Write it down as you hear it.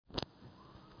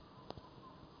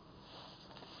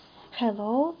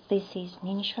Hello, this is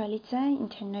Nini Shvelidze,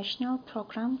 International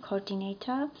Program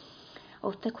Coordinator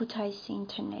of the Kutaisi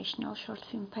International Short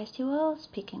Film Festival,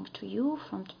 speaking to you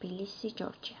from Tbilisi,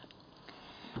 Georgia.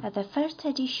 The first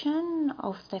edition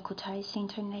of the Kutaisi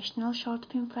International Short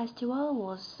Film Festival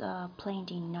was planned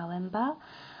in November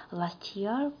last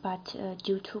year, but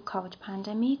due to COVID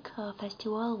pandemic,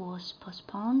 festival was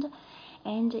postponed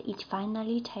and it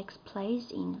finally takes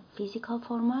place in physical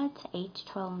format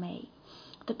 8-12 May.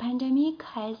 The pandemic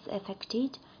has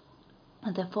affected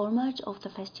the format of the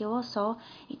festival, so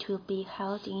it will be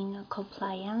held in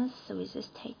compliance with the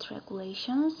state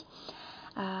regulations.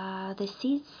 The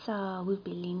seats will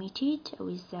be limited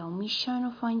with the omission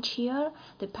of one chair.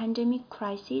 The pandemic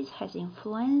crisis has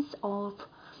influence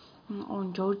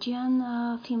on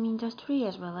Georgian film industry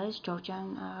as well as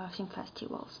Georgian film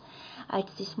festivals.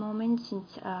 At this moment,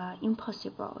 it's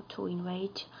impossible to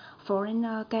invite foreign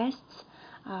guests,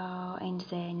 and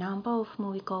the number of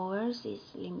moviegoers is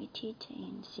limited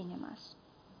in cinemas.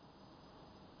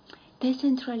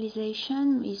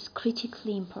 Decentralization is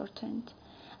critically important.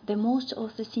 The most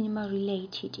of the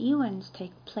cinema-related events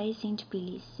take place in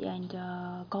Tbilisi, and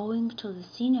going to the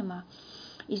cinema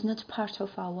is not part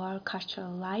of our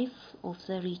cultural life of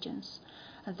the regions.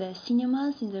 The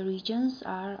cinemas in the regions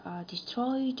are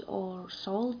destroyed or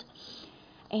sold,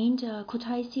 and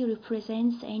Kutaisi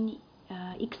represents an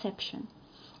exception.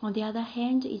 On the other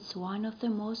hand, it's one of the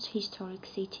most historic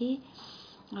cities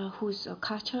whose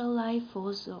cultural life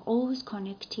was always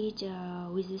connected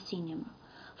with the cinema.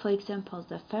 For example,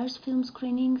 the first film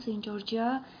screenings in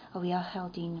Georgia were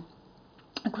held in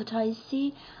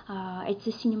Kutaisi at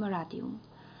the Cinema Radium.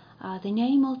 The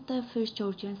name of the first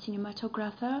Georgian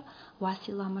cinematographer,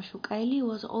 Vasil Amashukeli,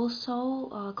 was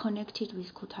also connected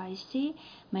with Kutaisi.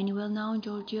 Many well-known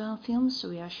Georgian films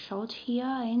were shot here,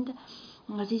 and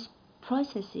these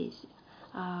processes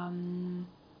don't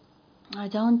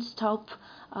stop.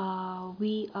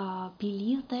 We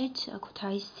believe that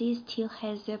Kutaisi still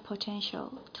has the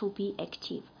potential to be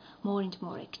active, more and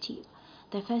more active.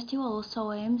 The festival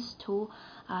also aims to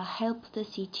help the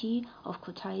city of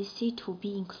Kutaisi to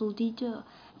be included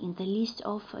in the list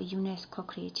of UNESCO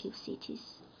Creative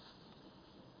Cities.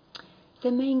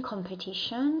 The main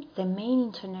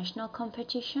international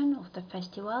competition of the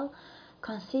festival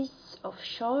consists of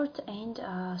short and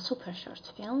super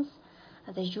short films.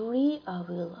 The jury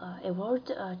will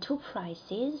award two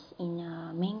prizes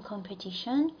in main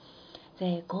competition: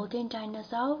 the Golden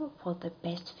Dinosaur for the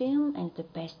best film and the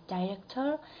best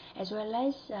director, as well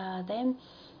as the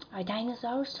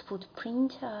Dinosaurs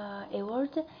Footprint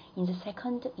Award in the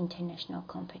second international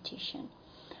competition.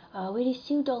 We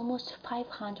received almost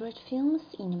 500 films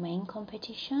in main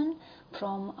competition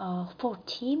from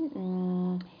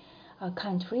 40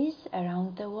 countries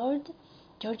around the world.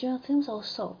 Georgian films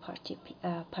also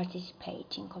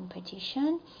participate in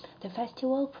competition. The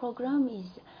festival program is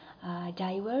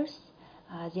diverse.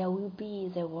 There will be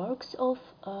the works of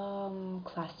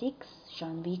classics,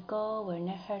 Jean Vigo,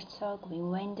 Werner Herzog,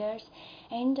 Wim Wenders,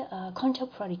 and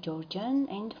contemporary Georgian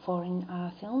and foreign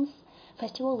films.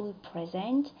 Festival will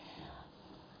present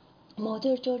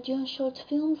modern Georgian short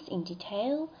films in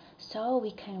detail, so we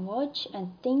can watch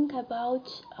and think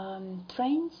about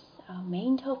trends,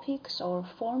 main topics or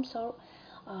forms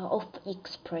of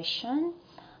expression.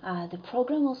 The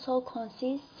program also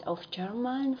consists of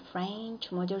German,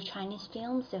 French, modern Chinese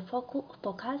films. The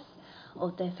focus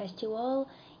of the festival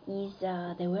is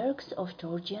the works of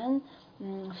Georgian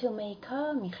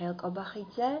filmmaker Mikhail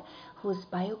Kobakhidze, whose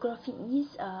biography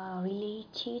is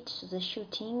related to the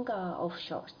shooting of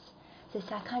shorts. The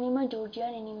Sakhanima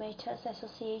Georgian Animators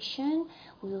Association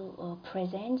will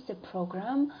present the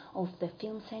program of the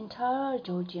Film Center,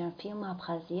 Georgian Film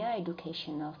Abkhazia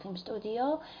Educational Film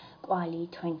Studio,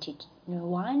 Kwali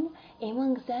 21.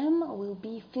 Among them will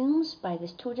be films by the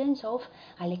students of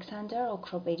Alexander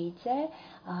Okroberidze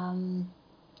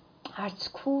Art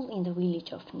School in the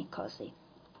village of Nikosi.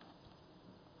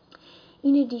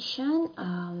 In addition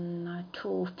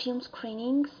to film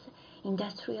screenings,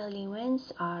 industrial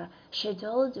events are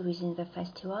scheduled within the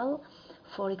festival.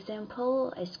 For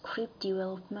example, a script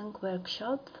development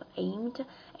workshop aimed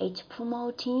at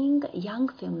promoting young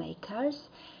filmmakers.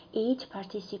 8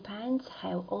 participants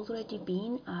have already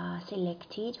been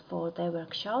selected for the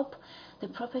workshop. The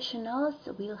professionals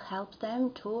will help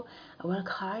them to work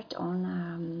hard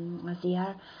on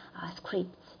their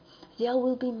scripts. There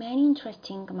will be many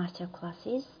interesting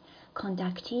masterclasses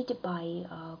conducted by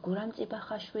Guram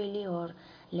Tsibakhashvili or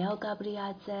Leo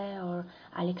Gabriadze or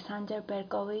Alexander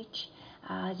Bergovich.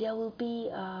 There will be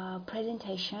a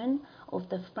presentation of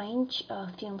the French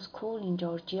film school in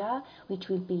Georgia, which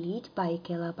will be led by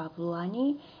Kela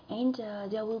Babluani, and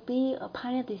there will be a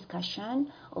panel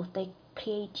discussion of the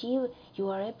Creative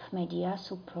Europe Media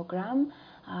sub-program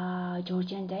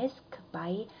Georgian Desk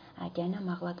by Diana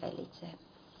Maglakelidze.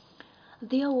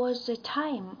 There was a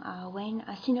time when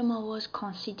cinema was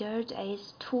considered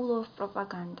as tool of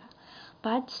propaganda,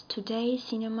 but today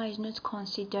cinema is not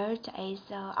considered as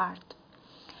art.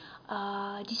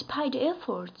 Despite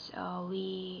efforts,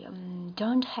 we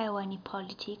don't have any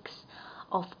politics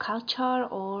of culture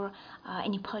or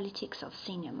any politics of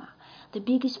cinema. The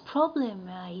biggest problem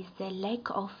is the lack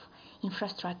of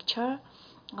infrastructure.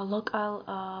 Local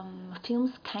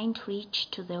films can't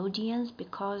reach to the audience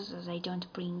because they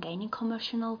don't bring any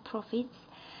commercial profits.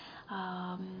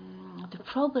 The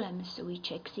problems which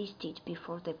existed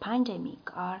before the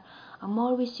pandemic are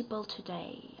more visible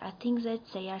today. I think that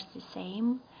they are the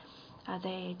same.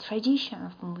 The tradition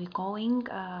of movie going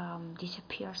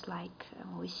disappears like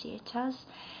movie theaters.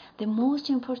 The most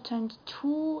important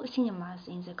two cinemas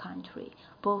in the country,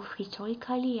 both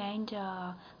historically and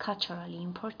culturally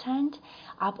important,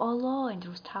 Apollo and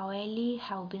Rustaveli,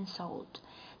 have been sold.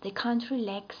 The country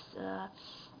lacks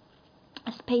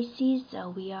spaces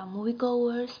where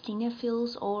moviegoers,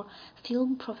 cinephiles, or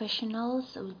film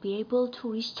professionals will be able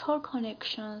to restore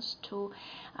connections, to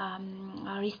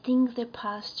rethink the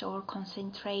past, or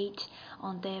concentrate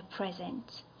on the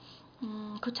present.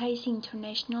 Kutaisi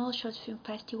International Short Film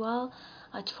Festival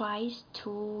tries to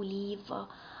leave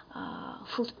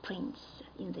footprints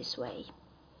in this way.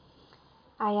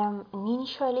 I am Nini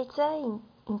Shvelidze,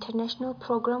 International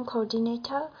Program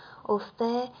Coordinator of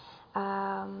the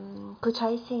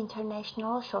Kutaisi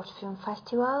International Short Film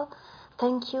Festival.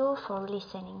 Thank you for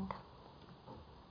listening.